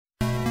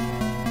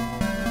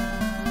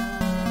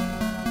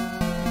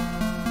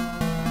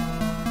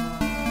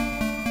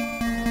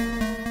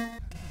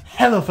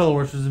Hello fellow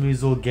watchers, of me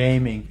Zuul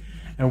Gaming,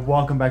 and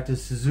welcome back to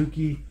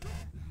Suzuki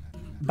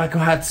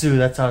Bakuhatsu.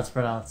 That's how it's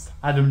pronounced.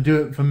 I had to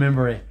do it from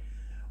memory.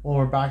 Well,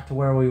 we're back to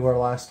where we were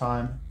last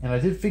time, and I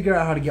did figure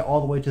out how to get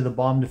all the way to the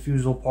bomb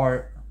defusal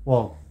part.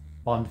 Well,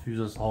 bomb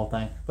defusal is the whole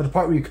thing, but the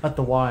part where you cut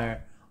the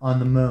wire on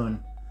the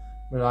moon.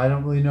 But I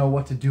don't really know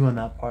what to do on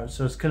that part,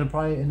 so it's gonna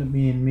probably end up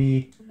being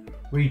me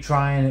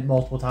retrying it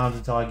multiple times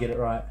until I get it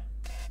right.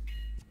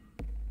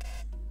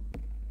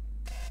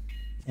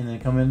 And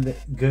then come in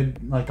good,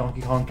 like Donkey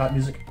Kong type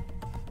music.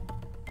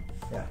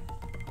 Yeah.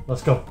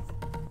 Let's go.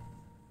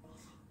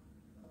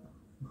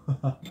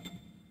 Oh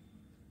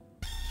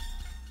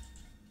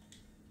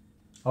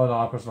no,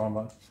 I pressed the wrong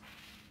button.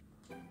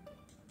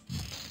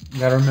 You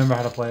gotta remember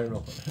how to play it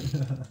real quick.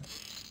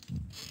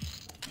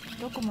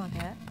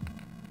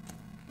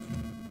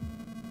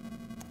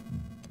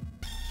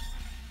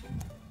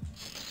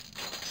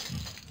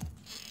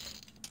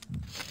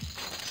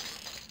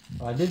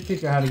 I did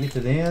figure out how to get to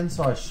the end,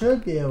 so I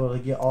should be able to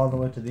get all the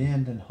way to the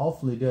end and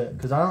hopefully do it.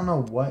 Because I don't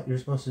know what you're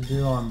supposed to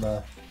do on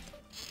the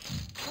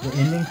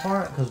ending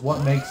part, because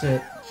what makes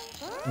it,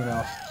 you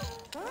know,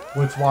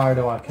 which wire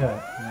do I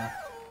cut, you know?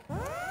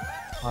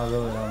 I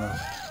really don't know.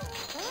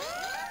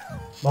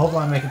 But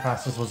hopefully I make it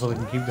past this one so we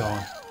can keep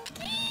going.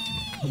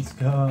 Let's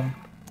go.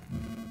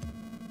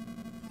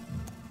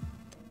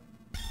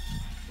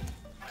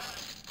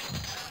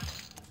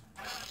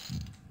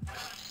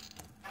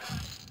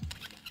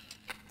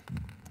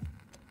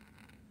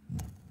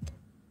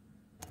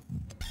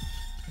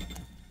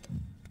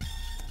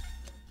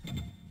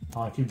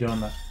 Oh, I keep doing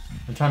that.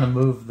 I'm trying to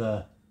move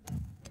the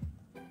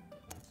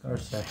car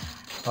stick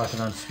so I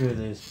can unscrew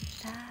these.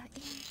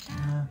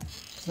 I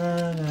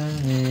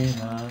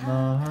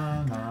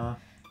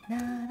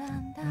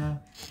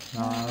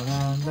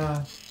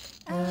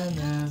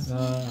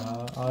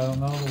don't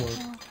know the word.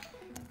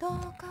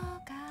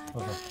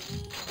 Okay.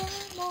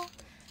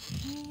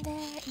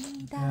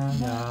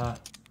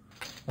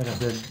 Like I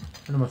did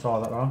pretty much all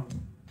that wrong.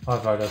 Oh,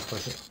 if I just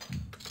push it.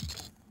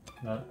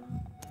 Got it.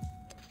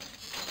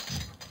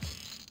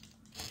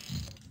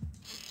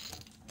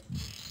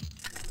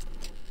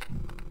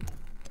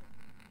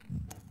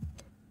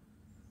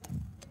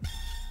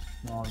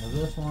 On to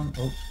this one.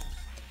 Oh.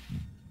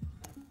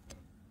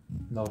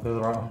 No, go to the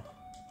right one.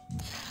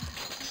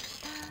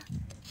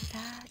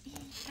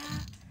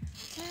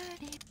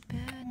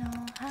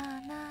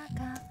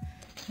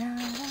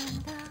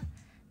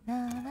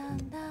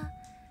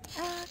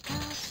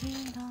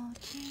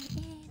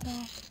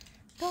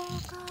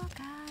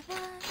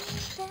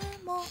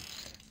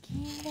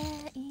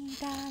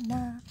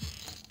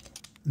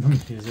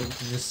 Is it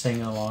just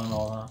singing along and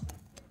all that?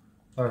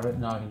 Perfect.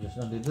 Now I can just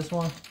undo this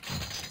one.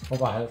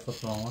 Hope I had it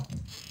flipped the wrong one.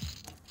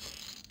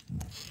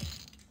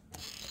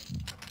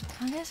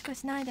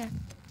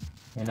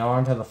 And now we're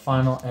into the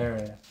final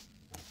area.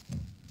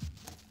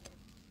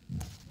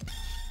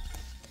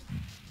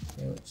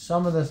 Okay,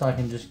 some of this I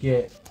can just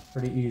get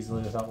pretty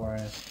easily without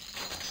worrying.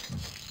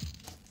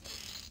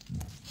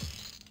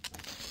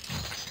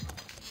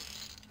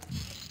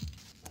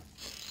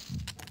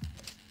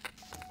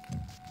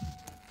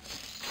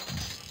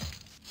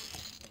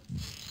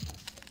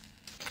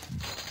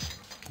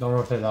 Don't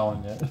rotate that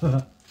one yet.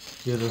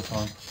 Do this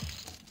one.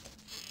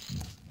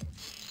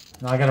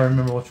 Now I gotta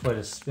remember which way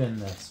to spin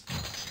this.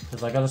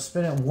 Because I gotta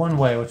spin it one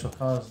way, which will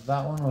cause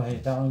that one to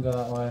hate that one go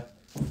that way.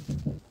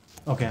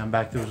 Okay, I'm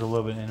back. There was a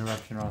little bit of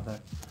interruption right there.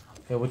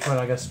 Okay, which way do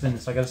I gotta spin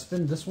this? I gotta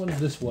spin this one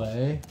this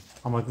way.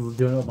 I'm like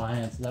doing it with my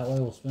hands. That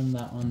way we'll spin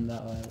that one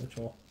that way, which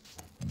will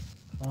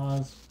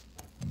cause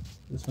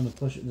this one to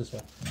push it this way.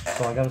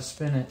 So I gotta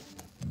spin it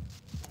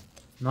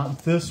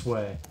not this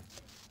way,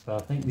 but I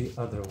think the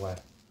other way.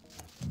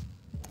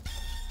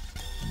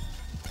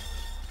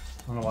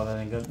 I don't know why that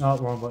ain't good. No,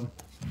 wrong button.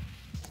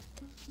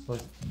 So,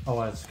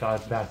 oh, it's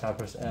got back. I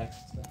press X.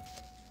 So.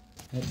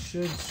 It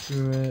should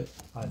screw it,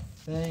 I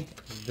think,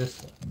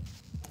 this way.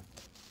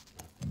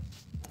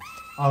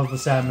 Oh, the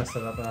sad messed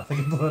it up, and I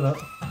think it blew it up.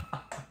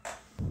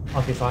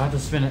 Okay, so I have to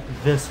spin it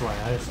this way.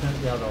 I just spin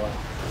it the other way.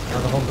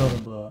 Now the whole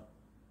building blew up.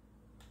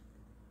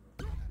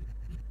 So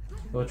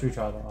let's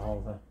retry the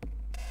whole thing.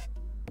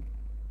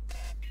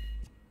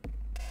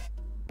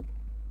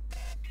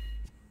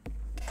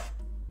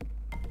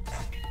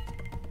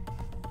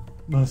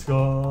 Let's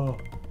go.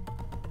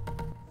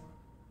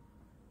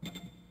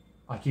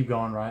 I keep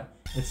going right.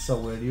 It's so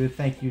weird. You would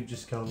think you'd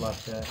just go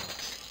left there.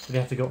 But you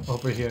have to go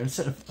over here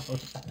instead of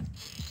over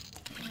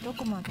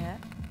there.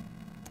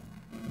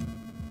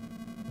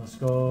 Let's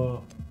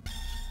go.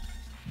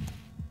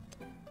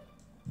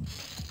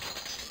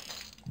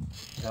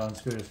 Yeah,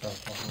 unscrew this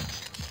fast possible.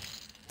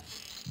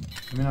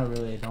 I mean, I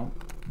really don't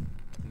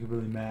think it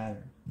really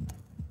matters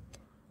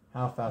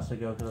how fast I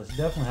go, because I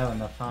definitely have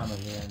enough time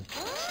in the end.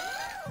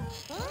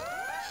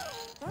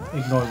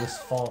 Ignore this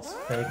false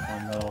fake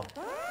one though.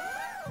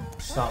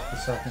 Stop the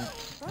second.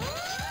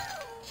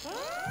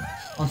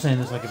 I'm saying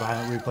this like if I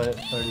haven't replayed it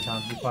 30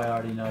 times, you probably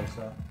already noticed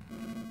that.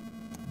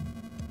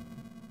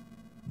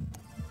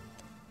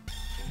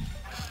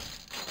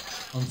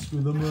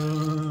 Unscrew the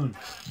moon.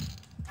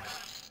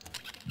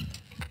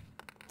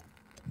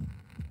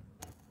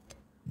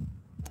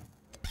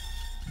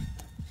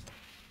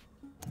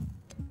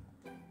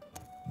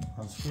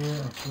 Unscrew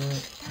it, unscrew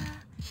it.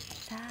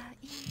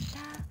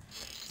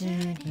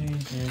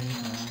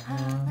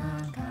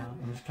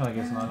 I'm just kind of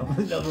guessing. I don't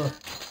really know the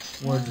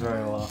words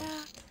very well.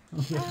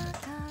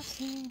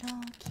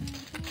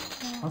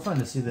 I'm trying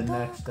to see the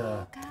next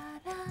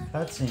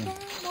cutscene.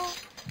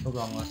 Oh,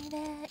 wrong one.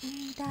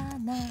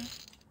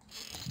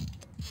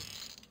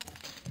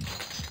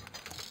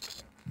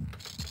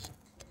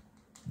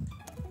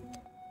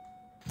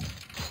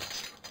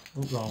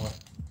 Oh, wrong one.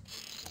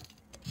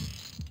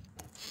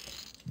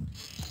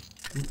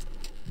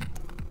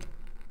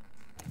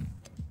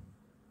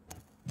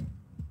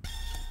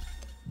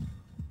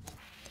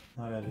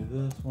 I gotta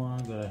do this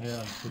one, go to here,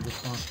 let's do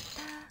this one.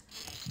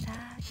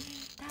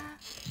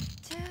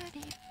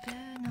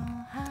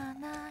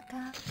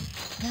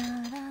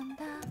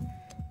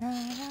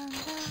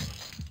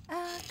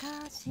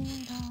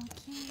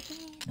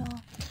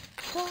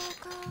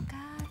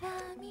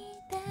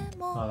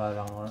 Oh, that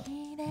don't work.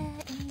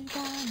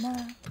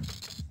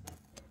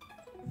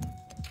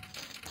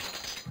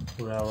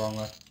 Put it out wrong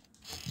way.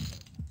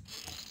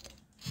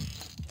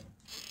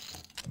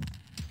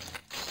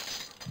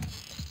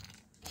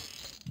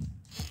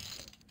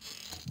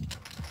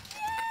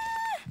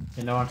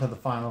 Okay, now on to the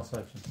final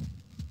section.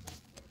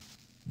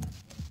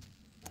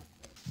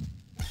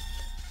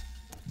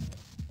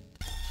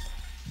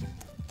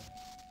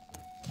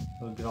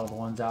 We'll get all the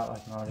ones out I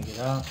can already get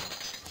out.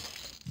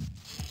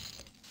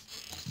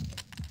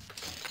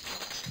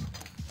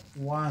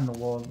 Why in the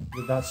world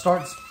did that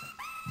start?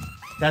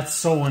 That's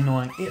so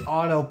annoying. It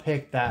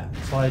auto-picked that,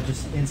 so I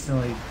just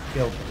instantly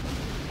killed it.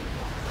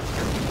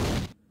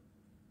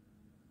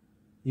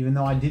 Even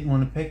though I didn't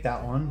want to pick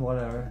that one,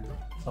 whatever.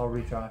 So I'll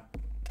retry.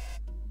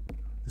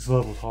 This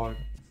level's hard.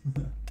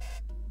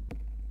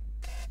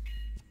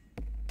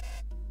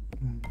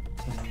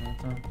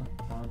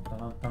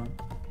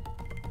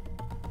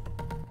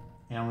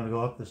 And I'm gonna go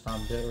up this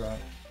time, bit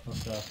right.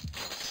 Let's go.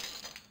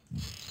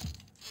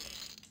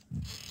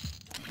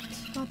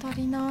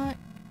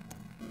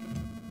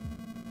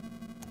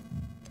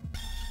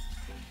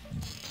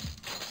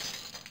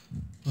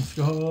 Let's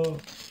go.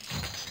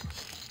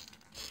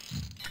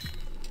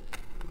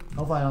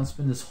 Hopefully I don't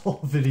spend this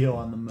whole video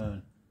on the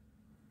moon.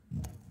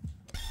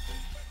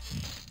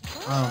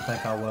 I don't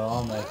think I will.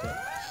 I'll make it.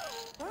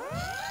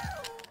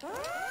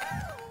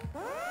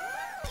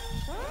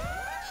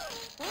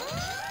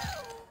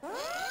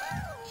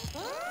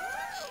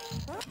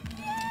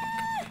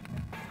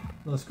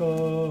 Let's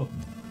go.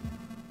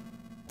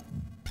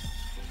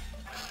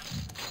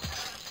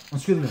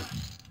 Excuse me.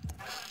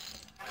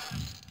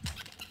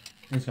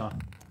 He's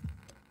gone.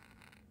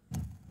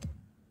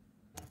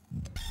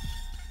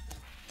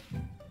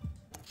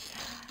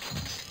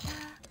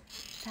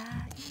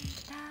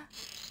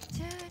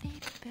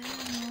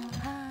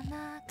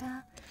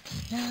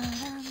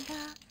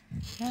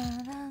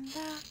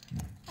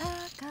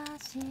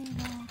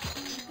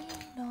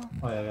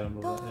 Oh yeah, I gotta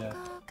move it, yeah.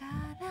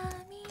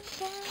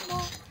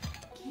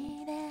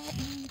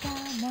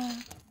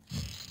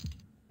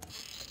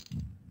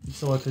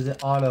 So because it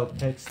auto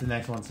picks the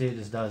next one, see, it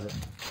just does it.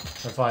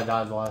 That's why I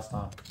died the last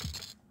time.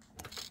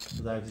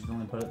 Because I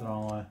accidentally put it the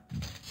wrong way.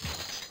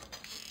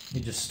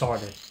 It just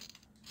started.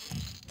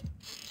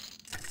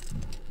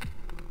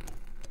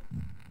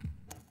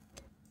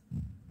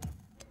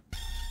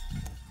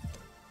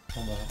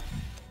 Hold on.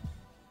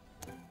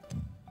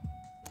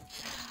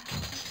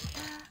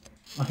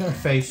 Her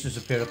face just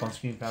appeared up on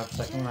screen for a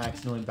second when I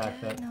accidentally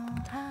backed up.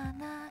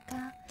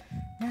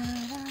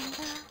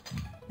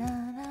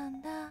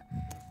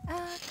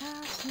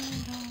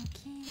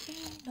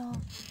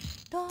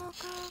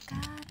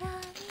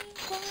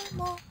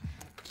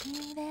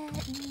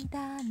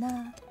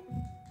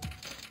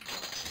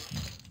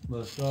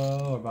 Let's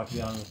go. We're about to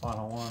be on to the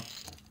final one.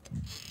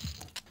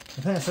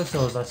 The thing that sucks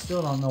though is I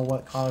still don't know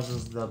what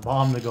causes the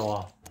bomb to go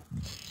off.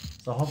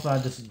 So hopefully I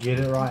just get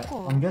it right.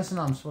 I'm guessing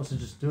I'm supposed to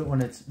just do it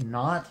when it's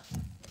not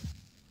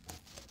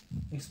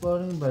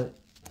exploding, but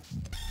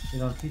you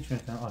don't teach me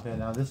anything. Okay,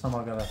 now this time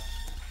I gotta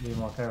be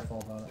more careful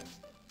about it.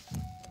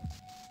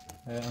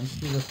 Okay,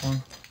 unscrew this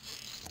one.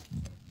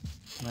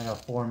 And I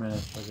got 4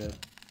 minutes for good.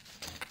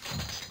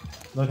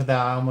 Look at that,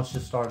 I almost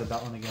just started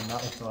that one again.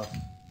 That was rough.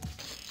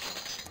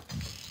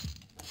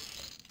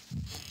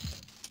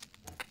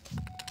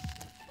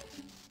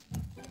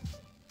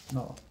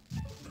 No.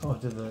 Go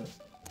to the...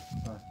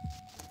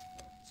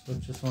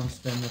 Switch this one,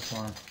 spin this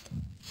one.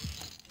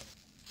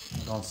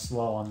 I'm going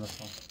slow on this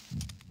one.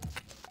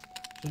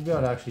 Should be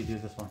able to actually do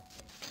this one.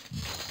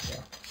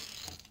 Yeah.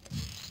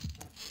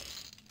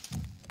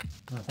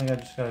 And I think I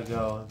just gotta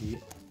go the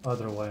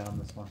other way on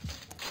this one.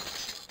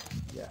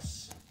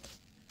 Yes.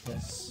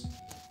 Yes.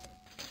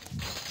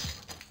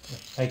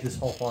 Let's take this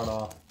whole part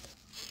off.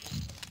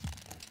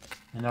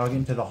 And now we're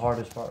getting to the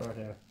hardest part right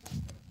here.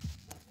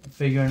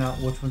 Figuring out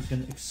which one's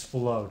gonna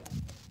explode.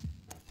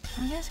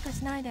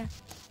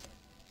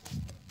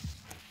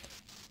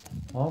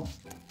 Well,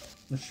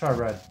 let's try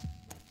red.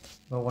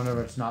 But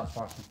whenever it's not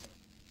sparkling.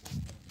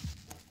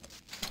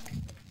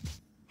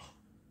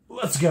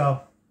 Let's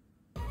go.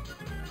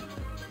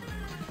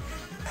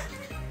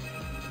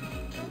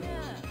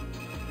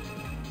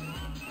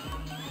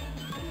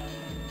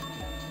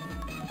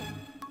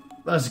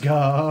 Let's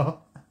go.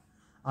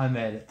 I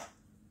made it.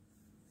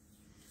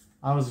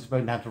 I was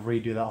expecting to have to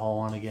redo that whole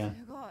one again.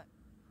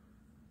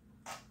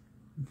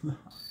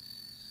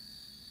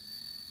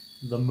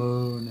 The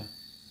moon.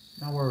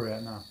 Now where are we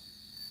at now?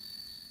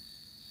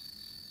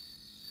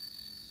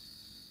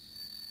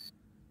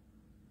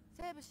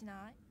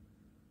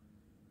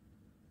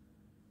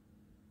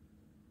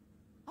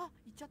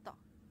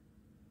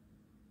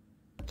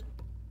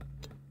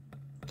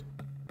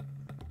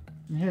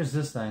 And here's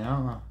this thing, I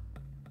don't know.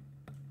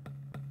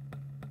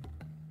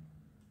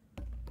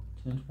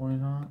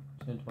 1029?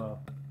 1012.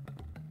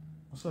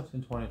 Let's go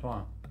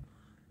 1021.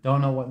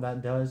 Don't know what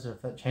that does or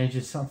if that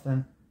changes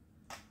something.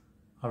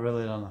 I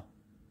really don't know.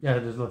 Yeah, I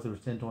just looked through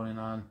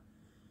 1029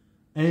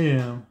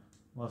 AM.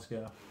 Let's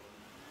go.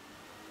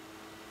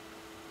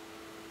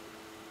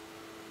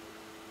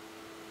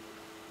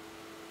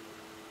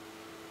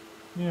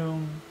 Yeah.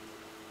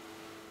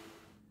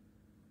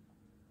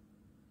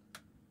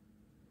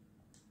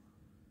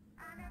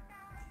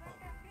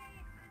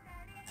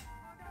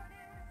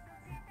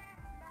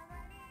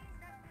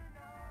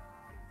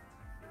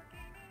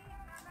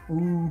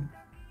 Ooh.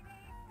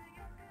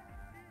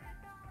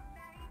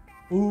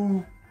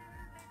 Ooh.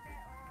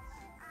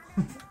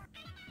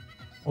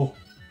 Oh.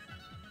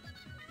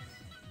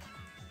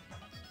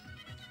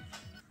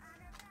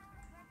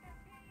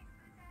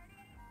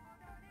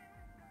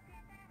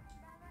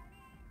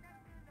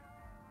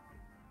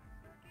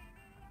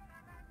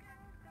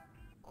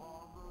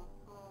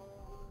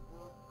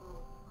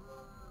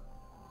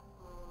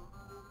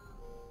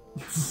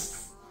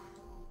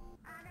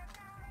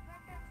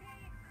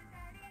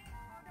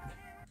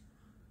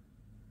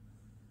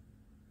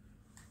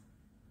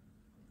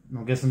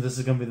 I'm guessing this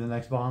is gonna be the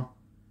next bomb.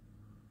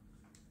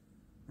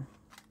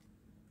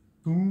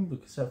 Boom, the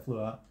cassette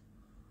flew out.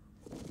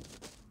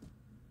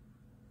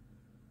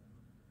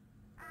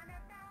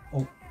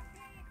 Oh.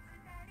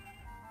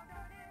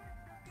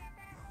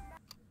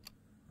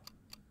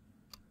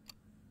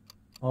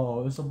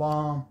 Oh, it's a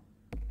bomb.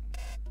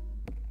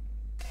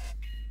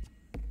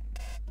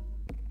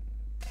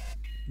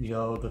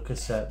 Yo, the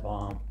cassette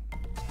bomb.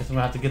 Guess I'm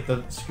gonna have to get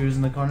the screws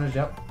in the corners,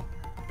 yep.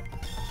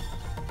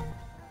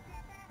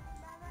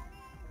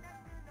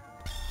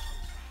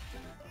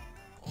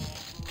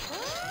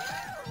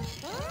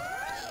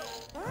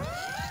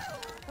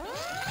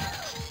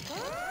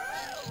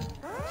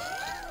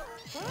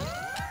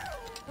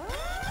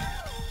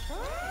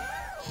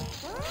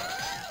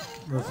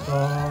 Let's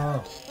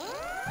go.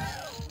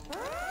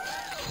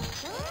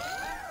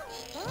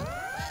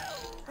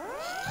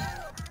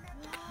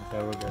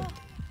 Okay, we're good.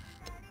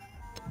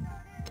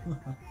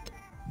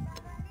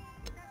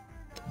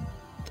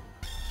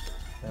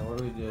 Okay, what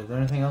do we do? Is there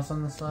anything else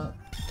on this set? Okay,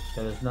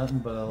 there's nothing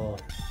but a little...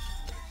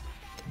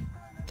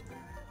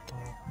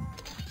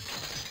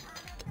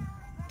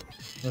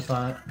 That's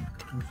on it.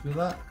 Let's do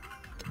that.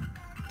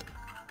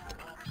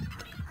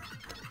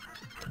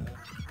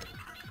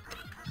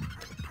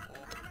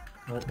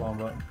 Oh, wrong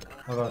button.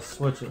 I gotta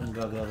switch it and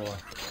go the other way.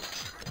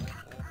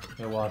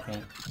 Okay, well I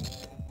can't.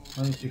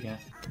 At least you can.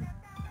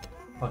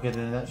 Okay,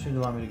 then that should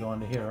allow me to go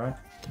into here, right?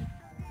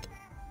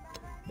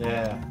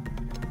 Yeah.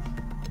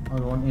 I'm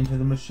going into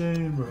the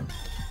machine, bro.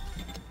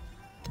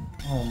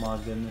 Oh my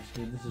goodness,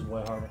 dude, this is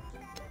way harder.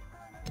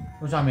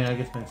 Which, I mean, I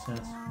guess makes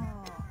sense.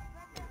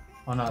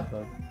 Oh, not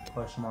the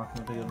question mark,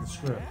 I'm thinking of the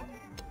script.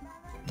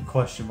 The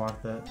question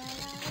mark that.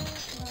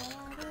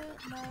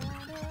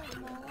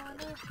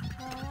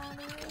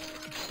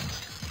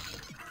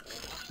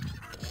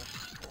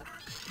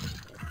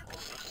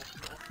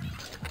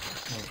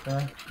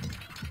 Okay.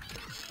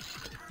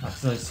 I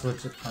accidentally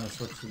switch it, trying to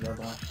switch to the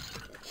other one.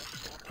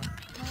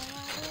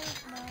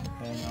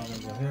 Okay, now I'm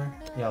gonna go here.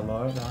 Yeah,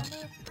 lower it down.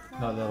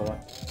 No, the other way.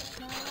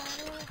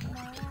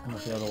 I'm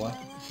the other way.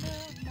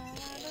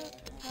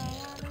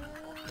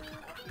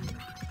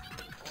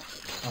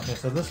 Okay,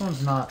 so this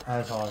one's not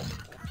as hard.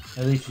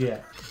 At least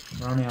yet.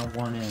 We're only on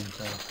one end,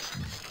 so.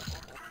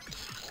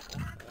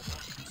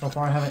 So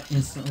far I haven't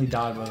instantly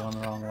died by going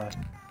the wrong way.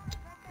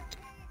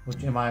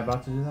 Which, am I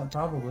about to do that?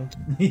 Probably.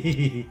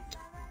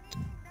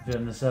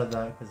 Shouldn't have said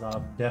that, because I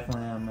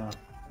definitely am now.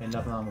 Okay,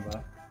 nothing on the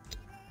back.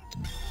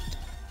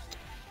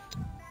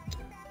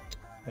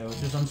 Okay,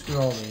 let's just unscrew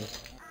all these.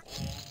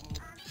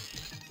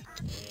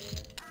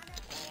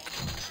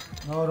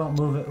 No, don't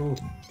move it. Ooh.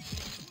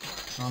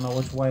 I don't know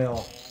which way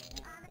I'll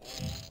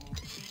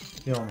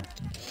kill me.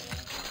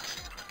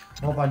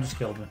 Oh, I just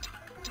killed me.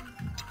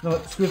 No,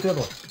 screw it the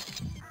other way.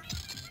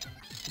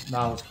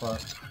 That was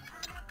close.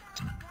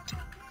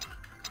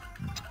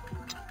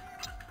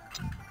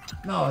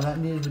 No, that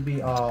needed to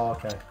be. Oh,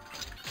 okay.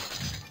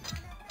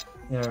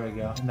 There we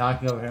go. Now I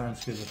can go over here and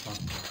unscrew this one.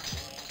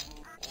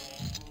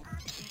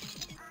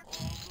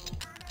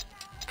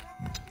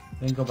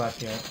 Then go back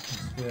here.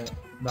 Unscrew it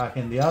back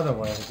in the other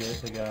way to get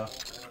it to go.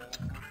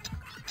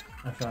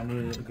 Actually, I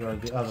needed it to go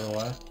the other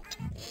way.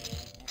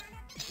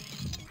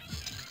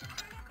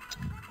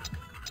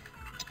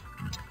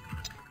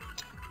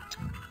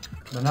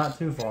 But not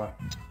too far.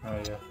 There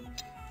we go.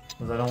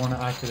 Because I don't want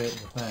to activate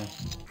the thing.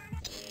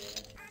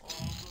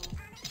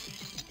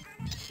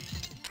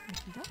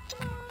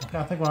 Okay,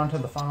 I think we're on to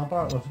the final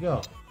part. Let's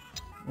go.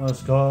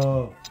 Let's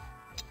go.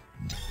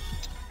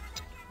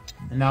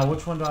 And now,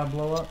 which one do I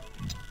blow up?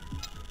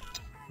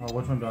 Or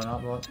which one do I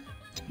not blow up?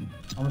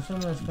 I'm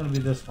assuming it's going to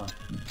be this one.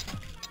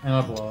 And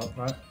I blow up,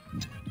 right?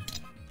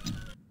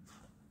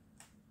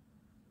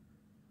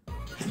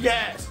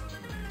 Yes!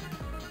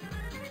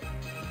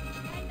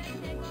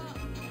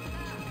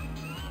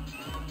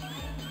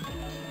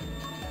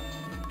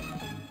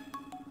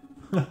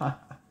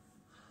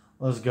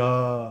 Let's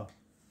go.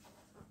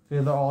 See,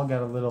 they all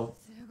got a little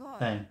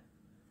thing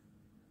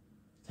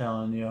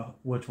telling you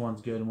which one's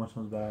good and which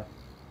one's bad.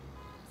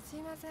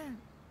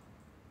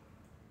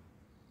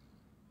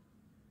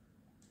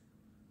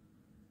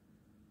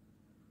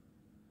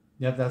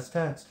 Yep, that's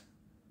text.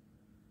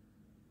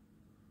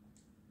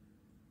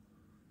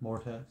 More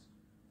text.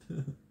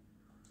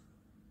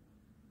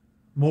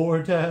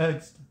 More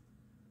text.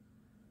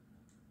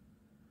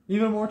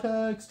 Even more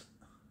text.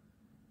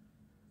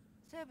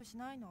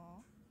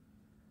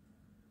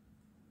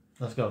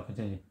 Let's go,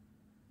 continue.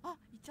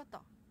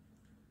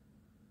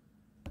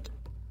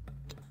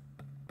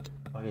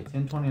 Okay,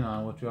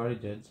 1029, which we already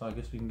did, so I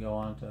guess we can go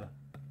on to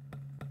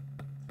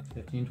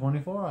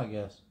 1524, I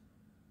guess.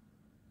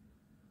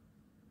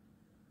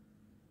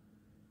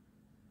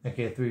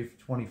 Okay,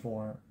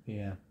 3:24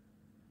 p.m.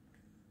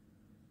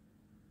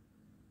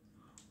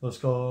 Let's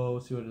go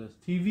see what it is.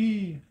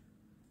 TV!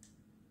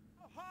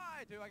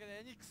 はい、というわけで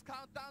エニックス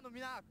カウンターの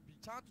みんな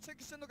ちゃんとチェッ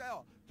クしてんのか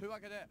よ。という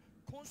わけで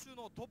今週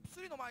のトップ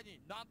3の前に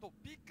なんと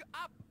ピック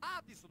アップア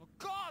ーティストの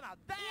コーナー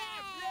です。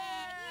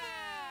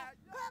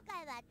今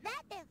回はだ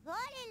ってフォー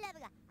リンラ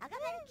ブが赤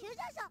羽急上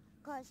昇。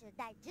今週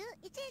第11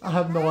位。 I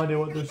have no idea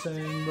what they're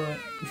saying, but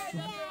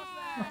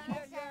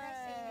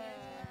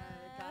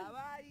か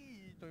わ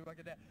いいというわ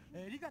けで、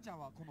リカちゃん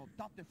はこの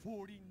だってフ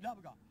ォーリンラ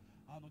ブが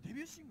デ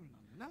ビューシングル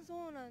なんだ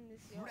よな。そうなんで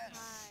すよ。フレッ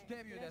シュ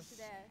デビューです。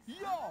フレッ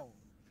シュです。よ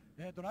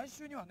ー。来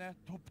週にはね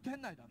トップ10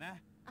内だ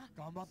ね。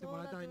頑張っても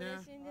らいたいね。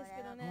嬉しいんです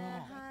けど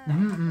ね。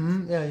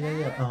yeah,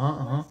 yeah,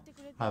 yeah.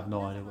 I have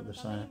no idea what they're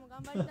saying.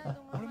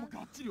 俺も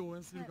がっちり応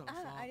援するから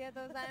さ。ありが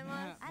とうござい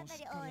ます。あんま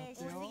り応援し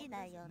すぎ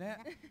ないようにね。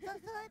そう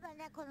いえば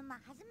ね、この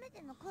初め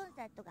てのコン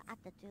サートがあっ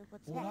たというこ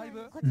とで、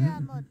こちら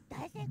はもう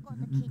大成功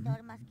と聞いてお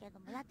りますけれど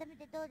も、やってみ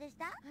てどうでし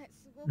た？はい、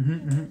すごく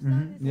緊張した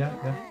んですよ。 Yeah,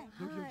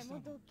 はい、も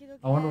うドキド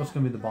キ。 I wonder what's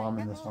going to be the bomb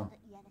in this one.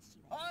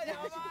 あ、や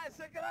ばい、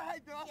世界入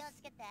ってます。気を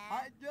つけて。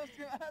はい、気をつ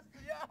けます。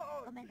よ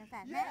ー。ごめんな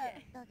さい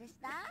ね。どうでし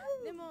た？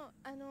でも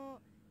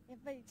やっ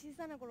ぱり小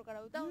さな頃か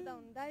ら歌を歌う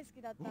の大好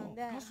きだったん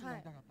で、はい、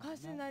歌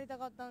手になりた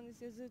かったんで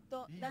すよ、ずっ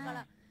と。だか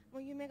らも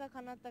う夢が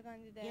叶った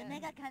感じで。夢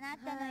が叶っ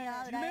たのよ。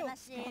羨ま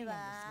しいわ。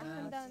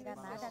まだ叶って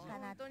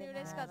本当に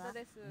嬉しかった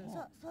です。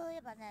そうい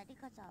えばね、リ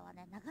カちゃんは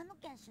ね、長野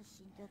県出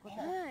身ということ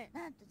で、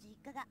なんと実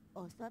家が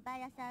お蕎麦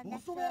屋さんで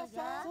すよ。お蕎麦屋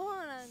さん？そう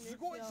なんですよ。す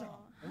ごいじゃん。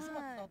お蕎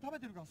麦食べ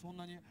てるからそん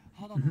なに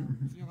肌の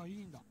ツヤがい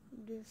いんだ。う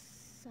る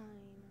さいな。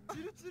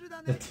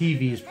 The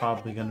TV is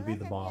probably going to be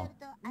the bomb.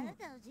 あな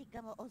たの実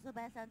家もお蕎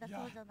麦屋さんだそ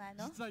うじゃない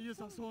の？実はゆう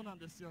さんそうなん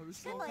ですよ。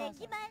しかも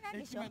駅前なん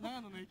でしょ？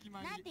長野の駅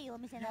前に。なんていうお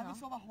店なの？やぶ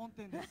そば本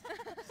店です。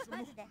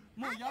マジで。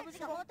もうやぶ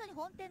そば本当に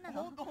本店な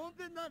の？本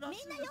店なら。み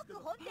んなよく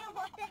本店。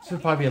 This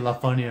would probably be a lot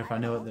funnier if I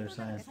knew what they're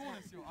saying. そう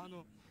ですよ。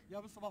や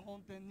ぶそば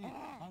本店に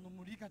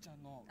もうリカちゃ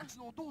んのうち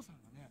のお父さん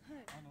がね、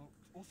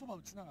お蕎麦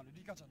打ちながら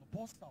リカちゃんの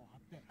ポスターを貼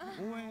って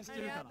応援し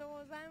てるから。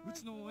う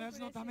ちの親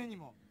父のために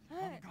も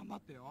頑張っ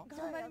てよ。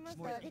頑張ります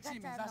よ。リカ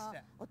ちゃんの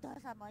お父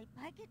さんもいっ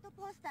ぱいきっと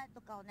ポスターと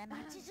かをね、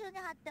街中に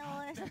貼って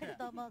応援してる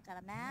と思うか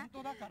らね。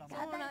本当だから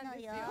頑張るの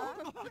よ。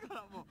だか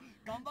らもう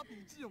頑張って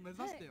1位を目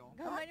指してよ。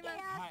頑張りま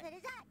す。それ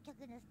じゃあ曲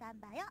のスタ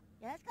ンバイを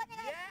よろしくお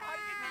願いしま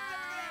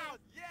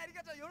す。イエーイ、リカ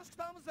ちゃんよろしく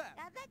頼むぜ。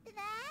頑張って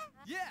ね。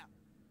イエー。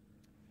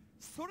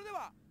それで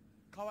は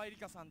河合リ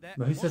カさんで。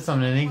 But he said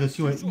something in English.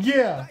 You went,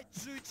 yeah! 第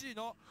11位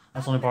の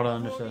That's the only part I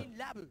understood.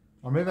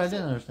 Or maybe I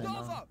didn't understand.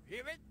 どうぞ No.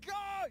 Here we go!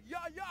 Yo,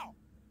 yo!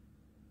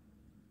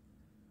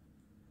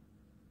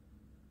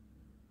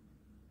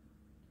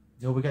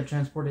 Yo, we got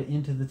transported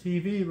into the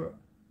TV, bro.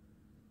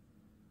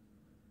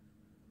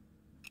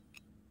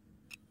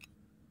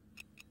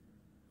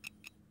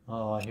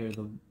 Oh, I hear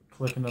the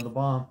clicking of the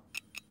bomb.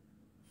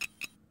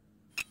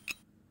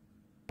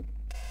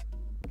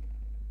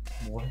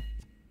 What?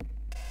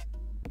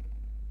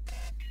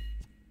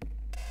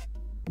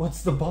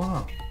 What's the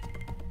bomb?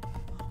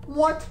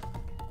 What?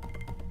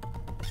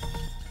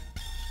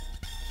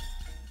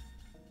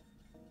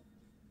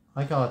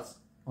 I like how it's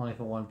only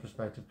from one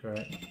perspective,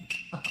 correct?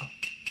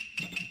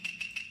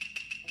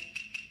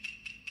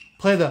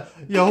 Play the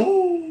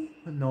yo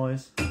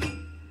noise.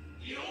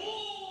 Yeah,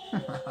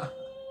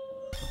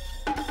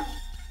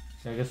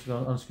 I guess we're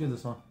gonna unscrew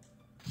this one.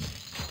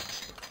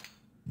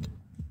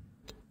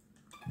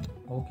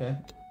 Okay.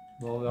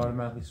 Well, we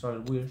automatically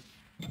started weird.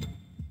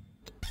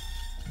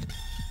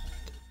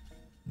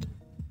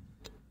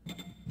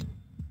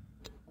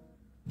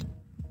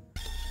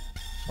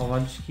 Oh, I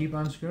just keep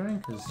unscrewing?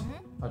 Because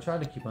I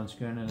tried to keep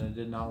unscrewing and it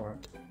did not work.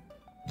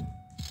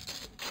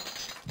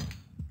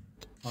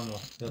 Oh no,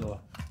 the other way.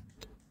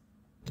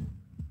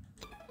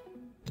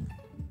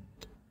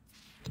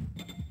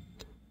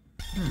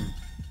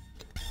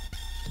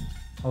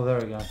 Oh, there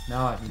we go.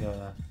 Now I can go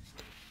there.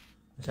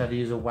 Just had to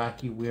use a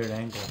wacky, weird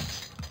angle.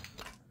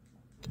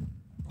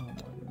 Oh my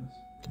goodness.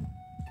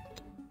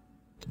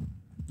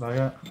 Back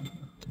up.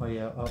 Oh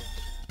yeah, up.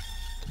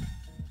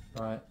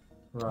 Right,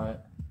 right,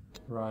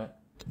 right,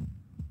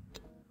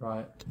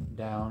 right,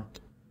 down,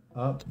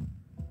 up.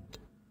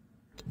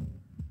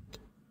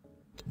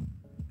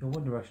 Yo,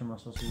 what direction am I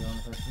supposed to be going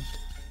if I can?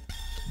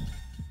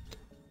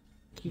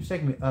 It keeps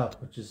taking me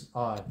up, which is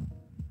odd.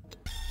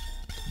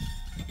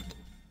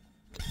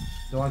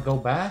 Do I go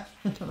back?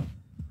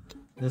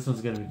 This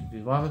one's gonna be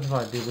confused. What happens if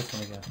I do this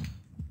one again?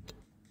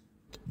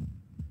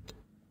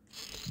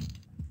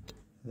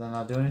 Does that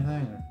not do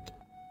anything? Or?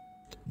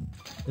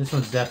 This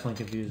one's definitely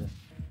confusing.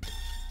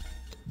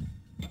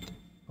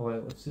 Oh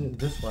wait, let's do it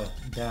this way.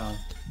 Down.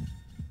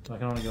 So I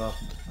can only go up.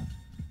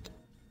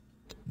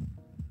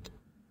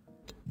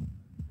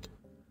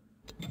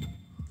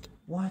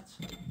 What?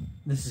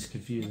 This is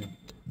confusing.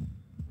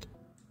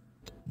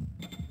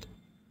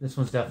 This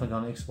one's definitely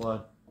gonna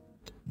explode.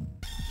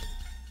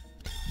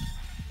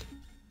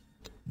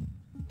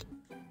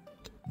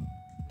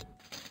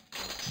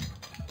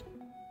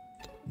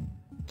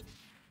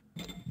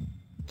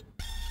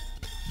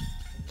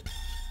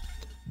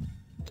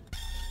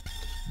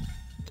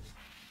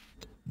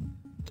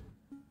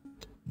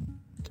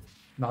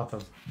 Not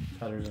the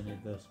cutters, I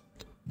need this.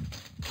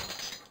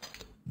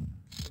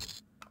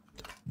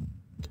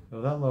 So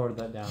that lowered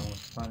that down, which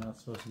is probably not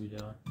supposed to be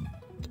doing.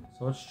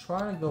 So let's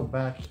try to go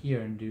back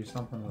here and do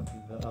something with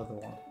the other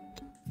one.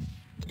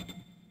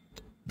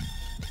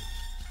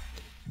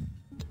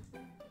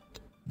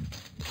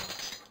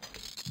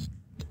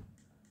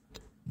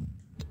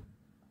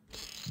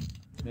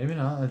 Maybe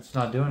not, it's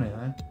not doing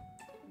anything.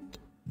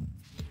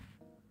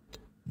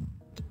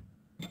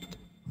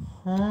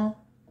 Huh?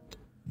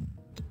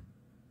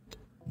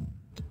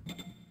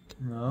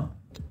 No.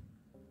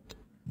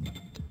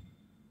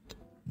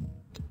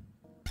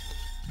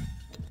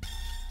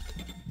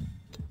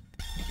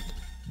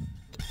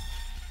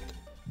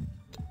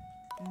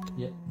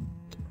 Yeah.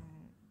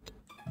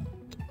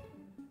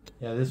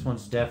 Yeah, this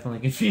one's definitely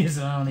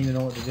confusing. I don't even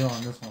know what to do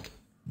on this one.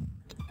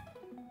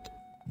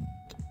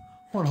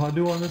 What do I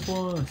do on this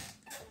one?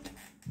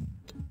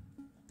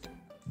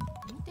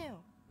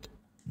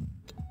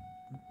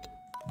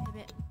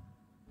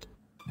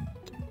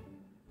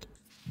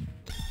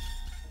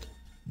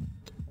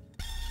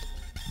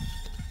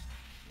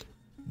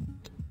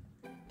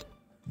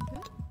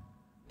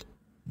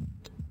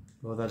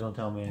 Well, that don't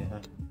tell me anything.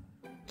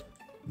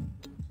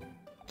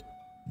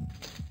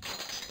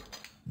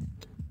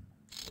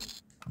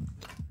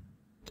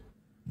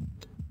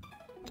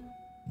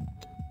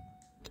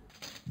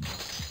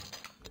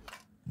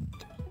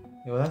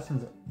 Yeah, well, that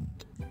seems...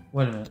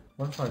 Wait a minute.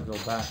 What if I go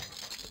back?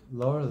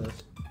 Lower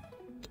this.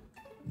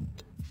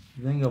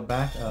 Then go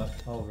back up,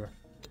 over.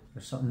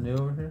 There's something new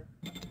over here?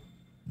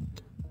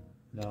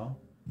 No.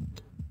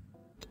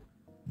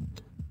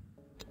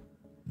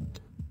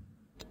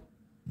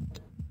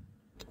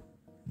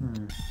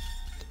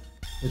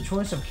 The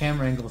choice of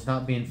camera angles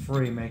not being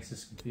free makes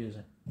this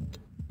confusing.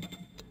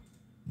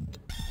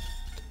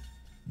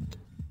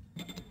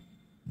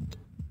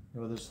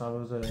 The other side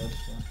was it.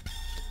 So.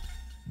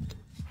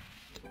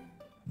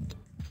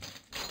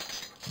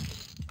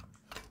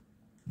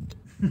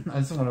 I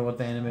just wonder what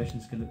the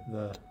animation's gonna,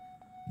 the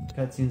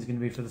cutscene's gonna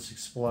be for this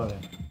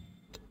exploding.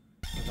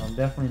 Because I'm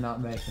definitely not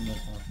making this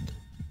one.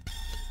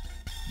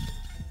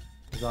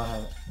 Because I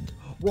have it.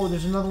 Whoa,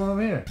 there's another one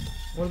over here.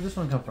 Where did this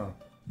one come from?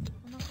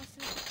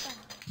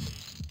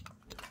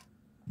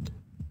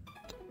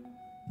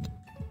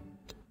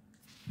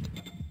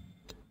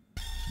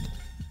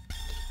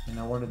 And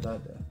now what did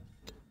that do?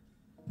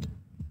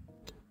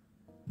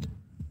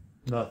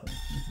 Nothing.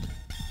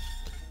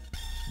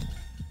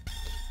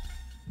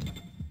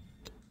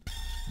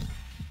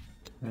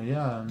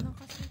 Yeah, I'm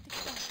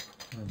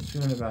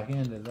screwing it back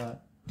into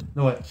that.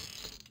 No, wait.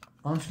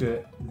 Unscrew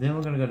it. Then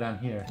we're going to go down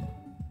here.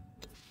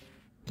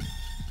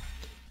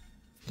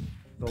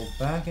 Go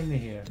back into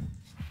here.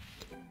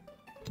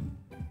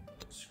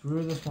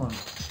 Screw this one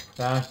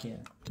back in.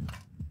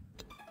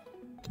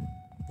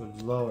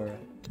 Would lower it.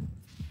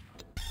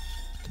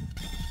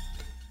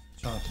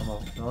 Trying to come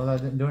up. No,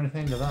 that didn't do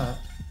anything to that.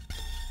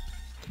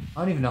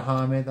 I don't even know how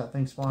I made that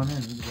thing spawn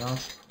in, to be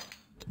honest.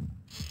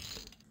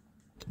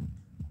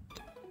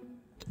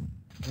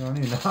 I don't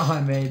even know how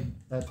I made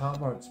that top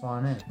part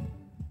spawn in.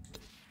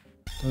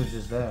 It was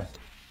just there.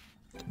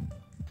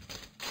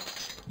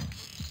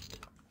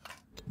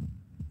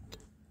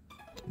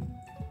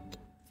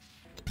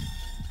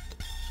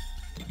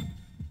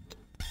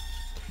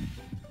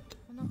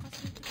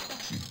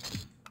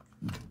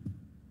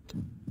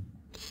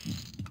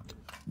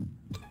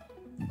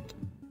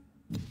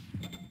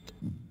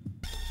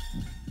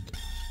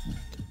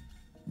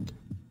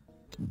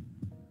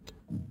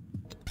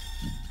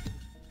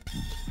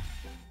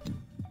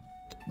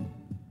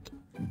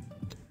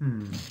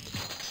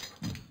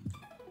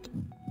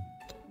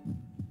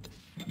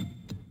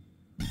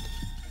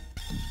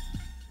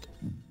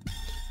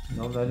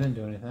 Nope, that didn't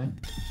do anything.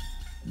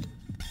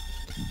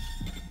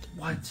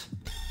 What?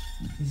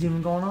 He's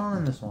even going on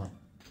in this one.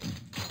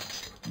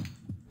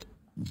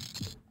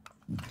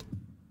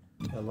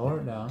 Okay, lower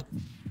it down.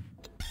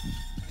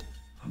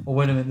 Oh,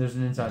 wait a minute, there's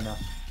an inside now.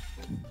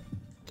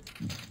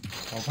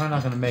 Well, I'm probably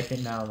not going to make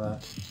it now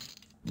that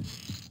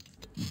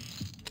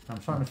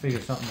I'm starting to figure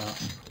something out.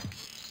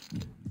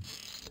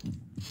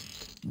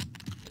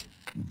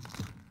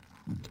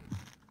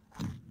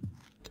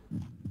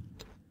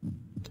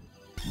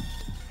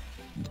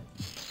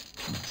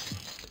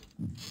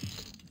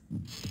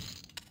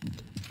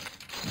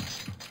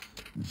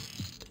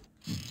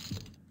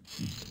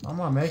 I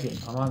might make it.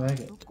 I might make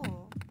it.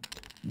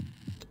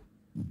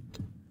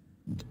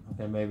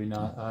 Okay, maybe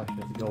not. I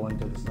actually have to go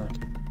into this thing.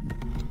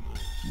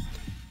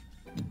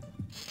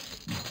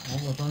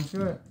 Almost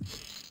unsure it.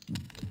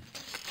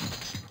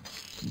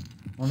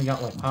 Only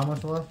got like how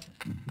much left?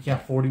 You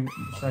got 40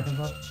 seconds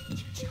left?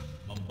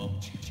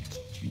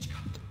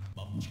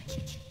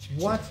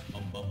 What?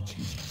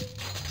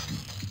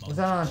 Was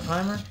that on a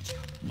timer?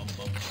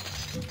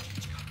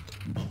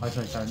 I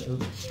was trying to.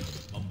 Oops.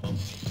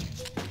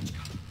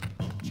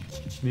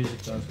 This music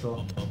sounds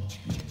cool.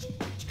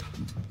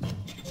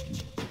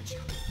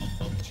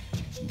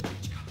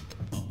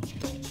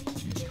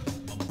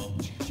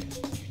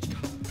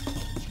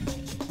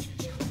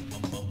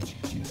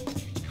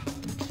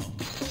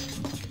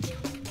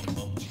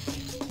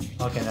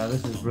 Okay, now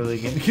this is really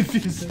getting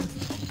confusing.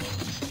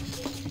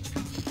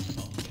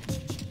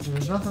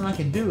 There's nothing I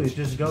can do, it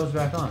just goes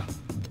back on.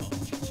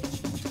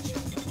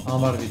 Oh,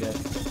 I'm about to be dead.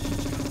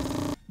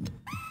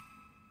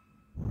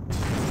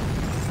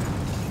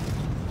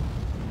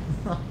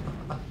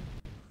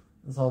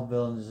 This whole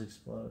building just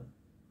exploded.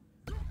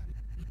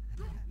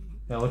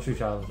 Yeah, let's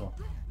retry this one.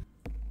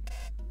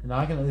 And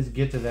I can at least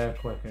get to there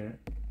quicker,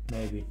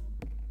 maybe.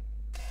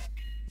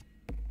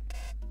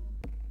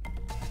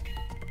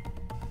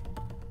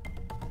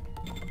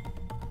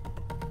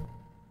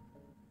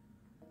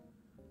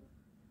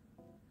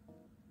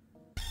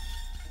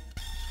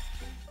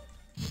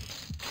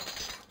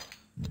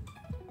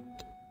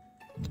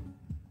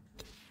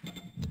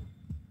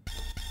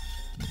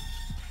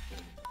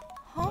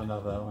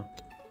 Enough of that one.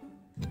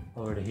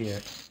 Over to here.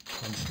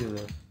 Let's do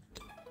this.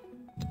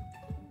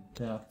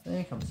 Then I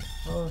think I'm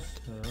supposed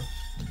to.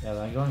 Yeah,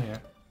 then I go in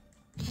here.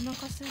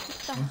 Let's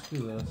do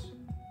this.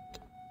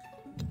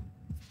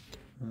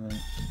 And then,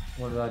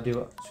 what did I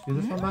do? Screw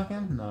this one back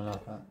in? No,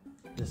 not that.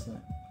 This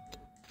thing.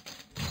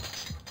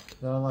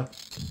 So like,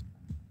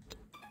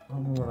 I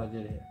don't know what I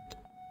did here.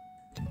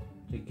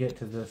 To get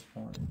to this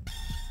point.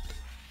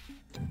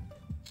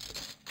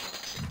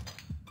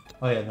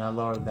 Oh yeah, now I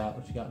lowered that,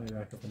 which got me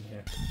back up in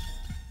here.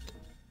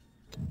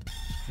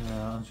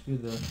 Now unscrew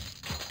this.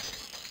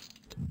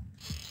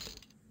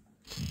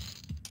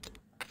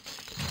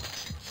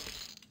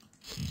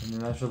 And then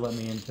that should let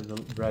me into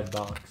the red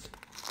box.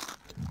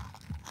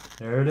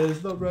 There it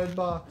is, the red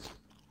box.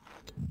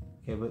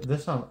 Okay, but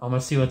this time, I'm gonna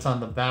see what's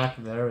on the back.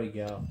 There we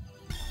go.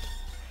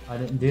 I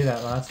didn't do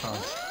that last time.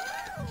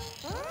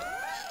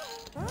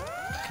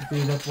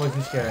 Dude, that's way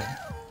too scary.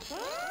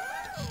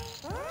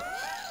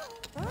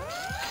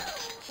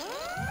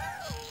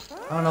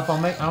 I don't know if I'll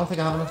make. I don't think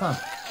I have enough time.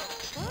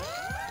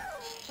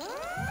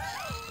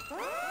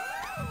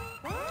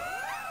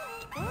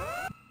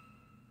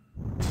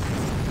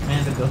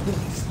 And the building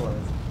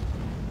explodes.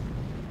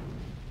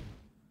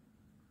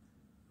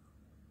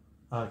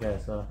 Okay,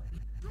 so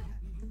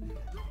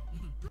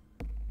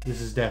this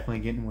is definitely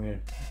getting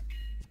weird.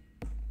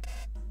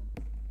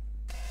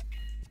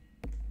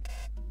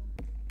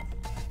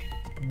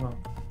 Well,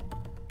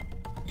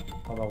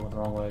 how about went the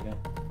wrong way again?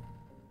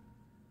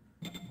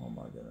 Oh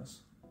my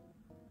goodness.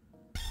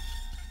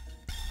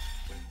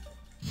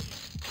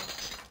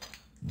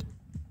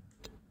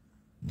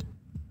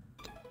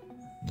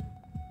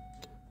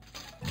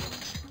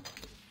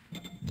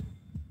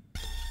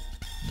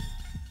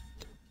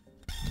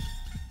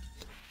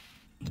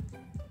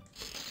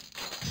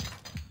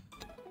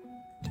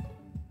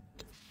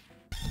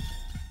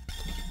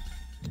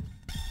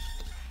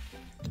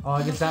 Oh,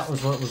 I guess that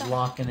was what was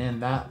locking in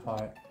that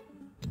part.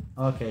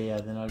 Okay, yeah,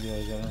 then I'd be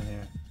able to get in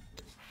here.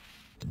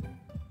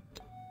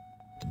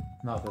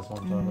 Not this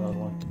one, but the other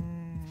one.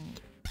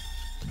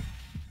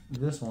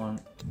 This one.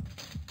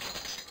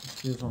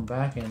 Let's do this one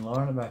back in,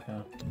 lowering it back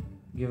down.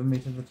 Giving me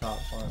to the top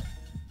part.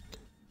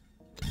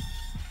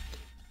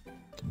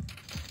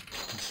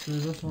 Unscrew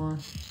this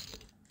one.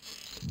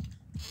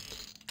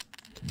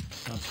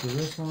 Unscrew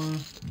this one.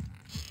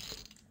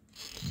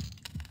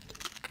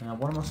 Now,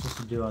 what am I supposed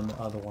to do on the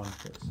other one?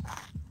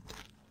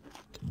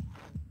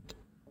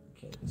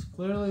 Okay, because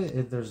clearly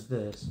if there's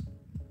this.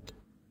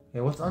 Okay,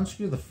 let's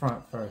unscrew the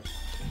front first,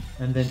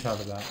 and then try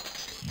the back.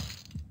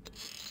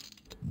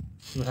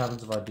 See what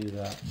happens if I do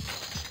that.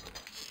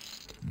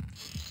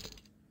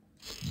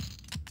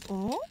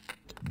 Oh?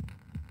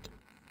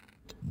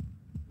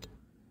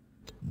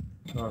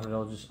 Or if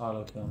it'll just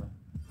auto kill me.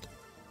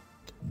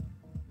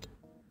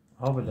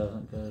 I hope it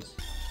doesn't, because.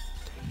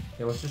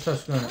 Okay, let's just start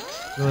screwing it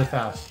really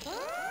fast.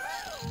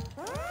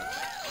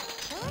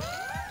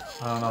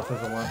 I don't know if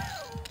this will work.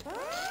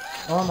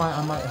 Oh,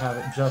 I might have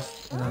it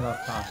just in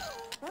enough time.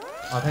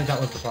 I think that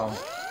was the problem.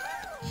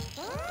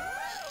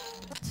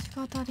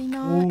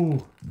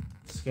 Ooh,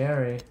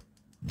 scary.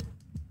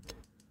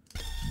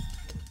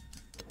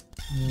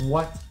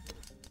 What?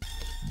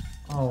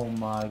 Oh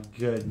my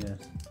goodness.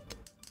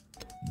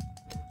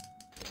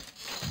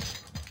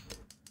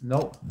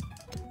 Nope.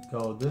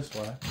 Go this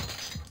way.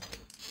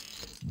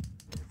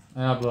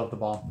 And I blew up the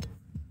ball.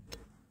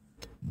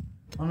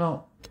 Oh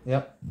no.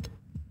 Yep.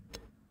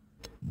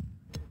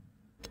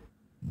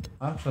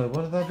 Actually,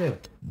 what did that do?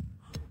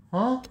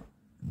 Huh?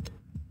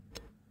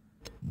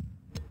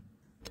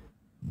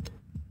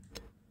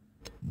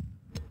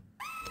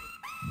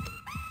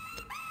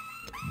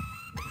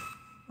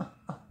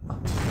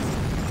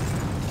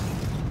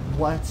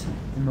 What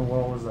in the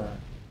world was that?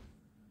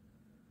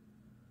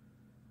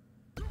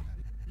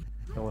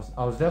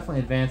 I was definitely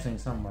advancing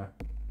somewhere.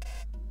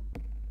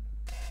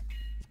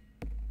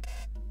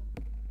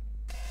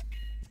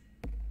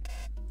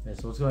 Okay,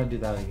 so let's go ahead and do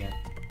that again.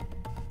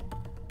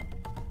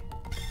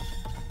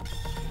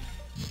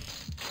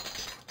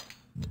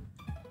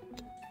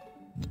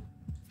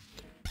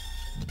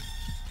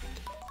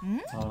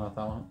 Oh, not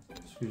that one.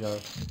 Screwdriver.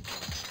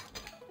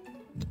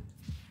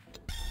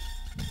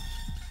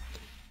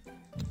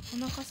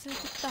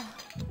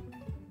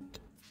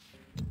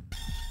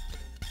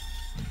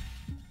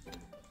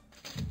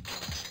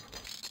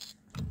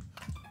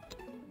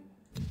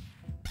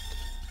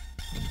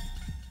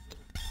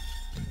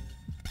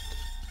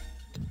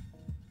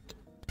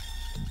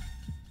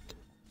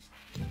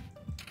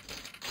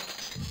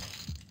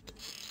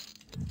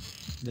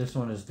 This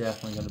one is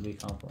definitely going to be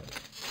complex.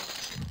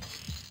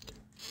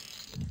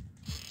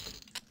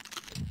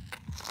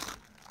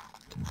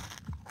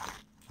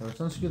 So let's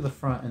unscrew the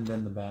front and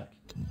then the back.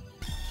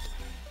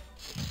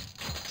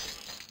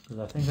 Because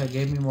I think that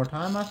gave me more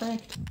time, I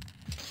think?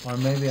 Or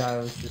maybe I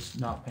was just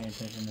not paying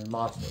attention and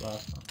lost it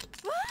last time.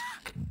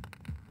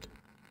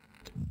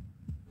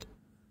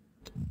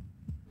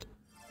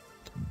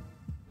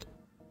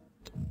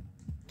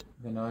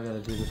 Okay, now I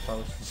gotta do this part,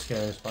 which is the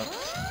scariest part.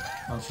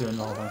 Unscrewing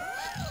the whole thing.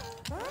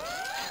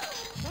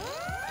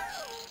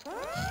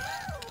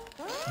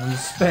 I'm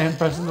just spam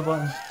pressing the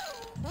button.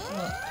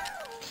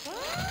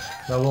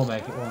 No, we'll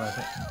make it, we'll make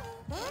it.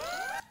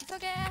 It's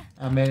okay.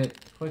 I made it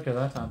quicker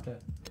that time too.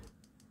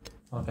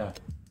 Okay.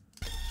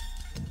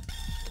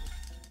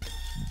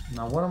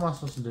 Now what am I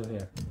supposed to do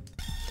here?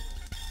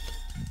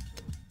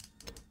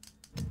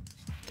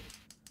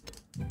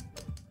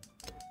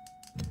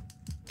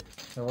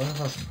 Okay, what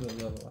if I screw it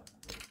the other way?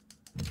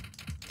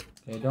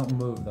 Okay, don't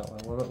move that way.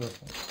 What about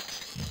this one?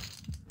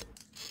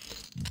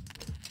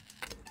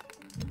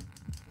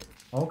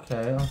 Okay,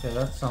 okay,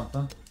 that's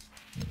something.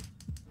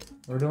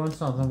 We're doing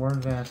something, we're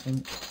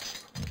advancing.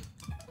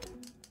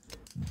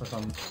 Of course,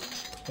 I'm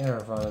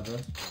terrified of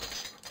this.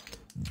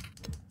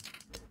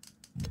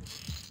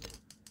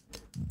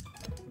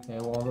 Okay,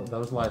 well,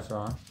 those lights are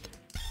on.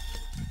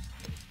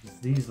 It's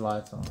these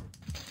lights on.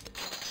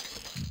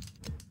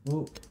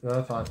 Ooh, yeah,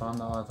 that light's on,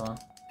 that light's on.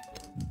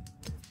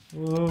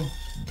 Ooh.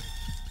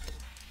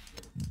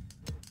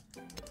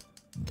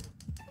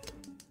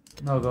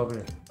 No, go over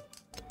here.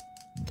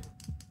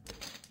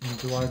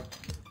 Do I?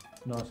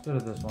 No, it's good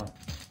at this one.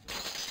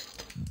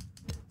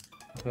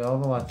 Okay, all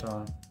the lights are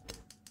on.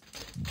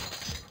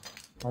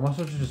 Am I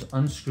supposed to just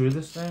unscrew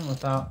this thing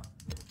without...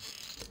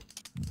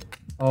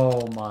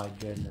 Oh my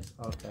goodness,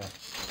 okay.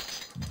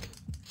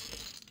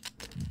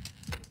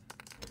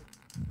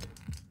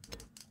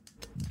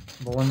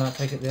 But wouldn't that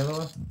take it the other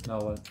way? No,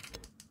 it wouldn't.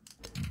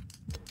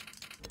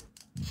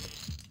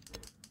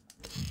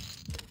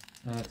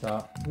 And it's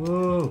out.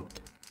 Woo!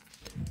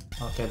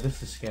 Okay,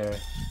 this is scary.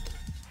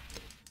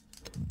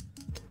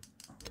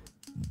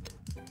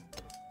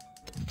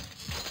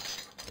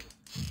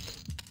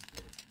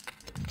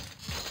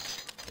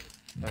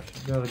 I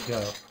should be able to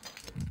go.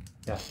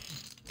 Yeah.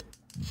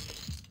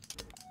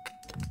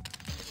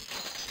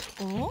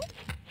 Oh?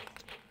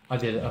 I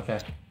did it, okay.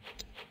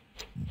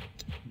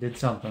 Did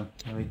something.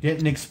 And we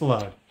didn't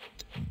explode.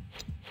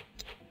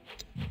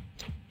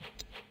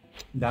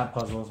 That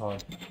puzzle is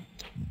hard.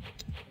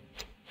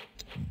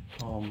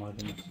 Oh my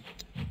goodness.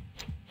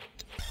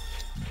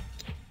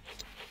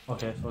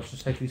 Okay, so let's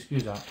just take these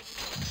screws out.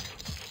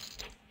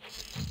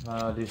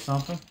 Do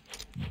something.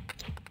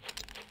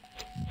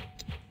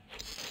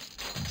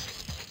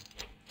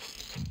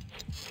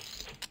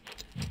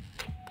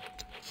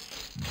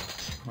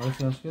 Let's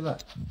unscrew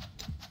that.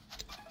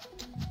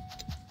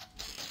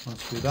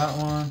 Unscrew that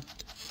one.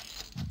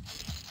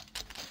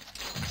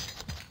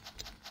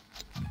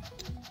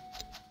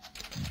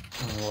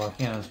 Oh, well, I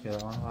can't unscrew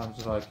that one. What happens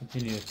if I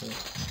continue to?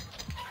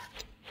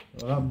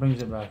 Well, that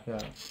brings it back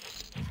up.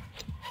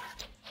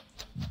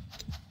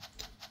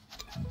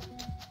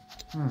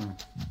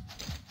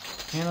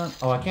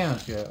 Oh, I can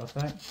unscrew it,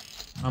 okay.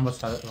 I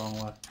must have it the wrong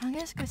way.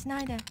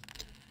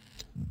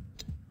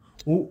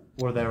 Ooh,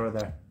 we're there, we're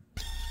there.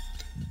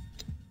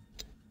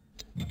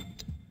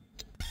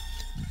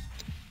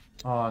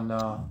 Oh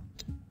no.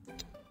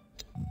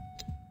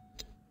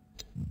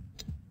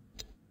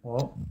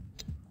 Well,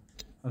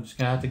 I'm just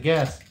gonna have to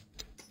guess.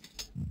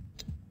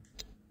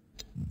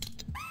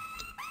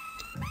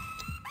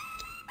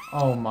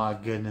 Oh my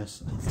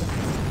goodness.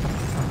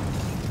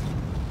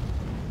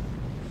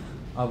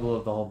 I blew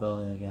up the whole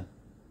building again.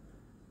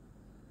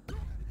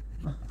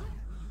 Well,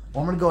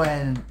 I'm gonna go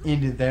ahead and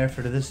end it there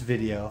for this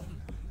video.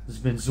 This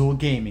has been Zuul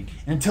Gaming.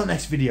 And until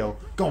next video,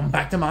 going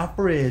back to my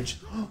fridge.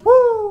 Woo!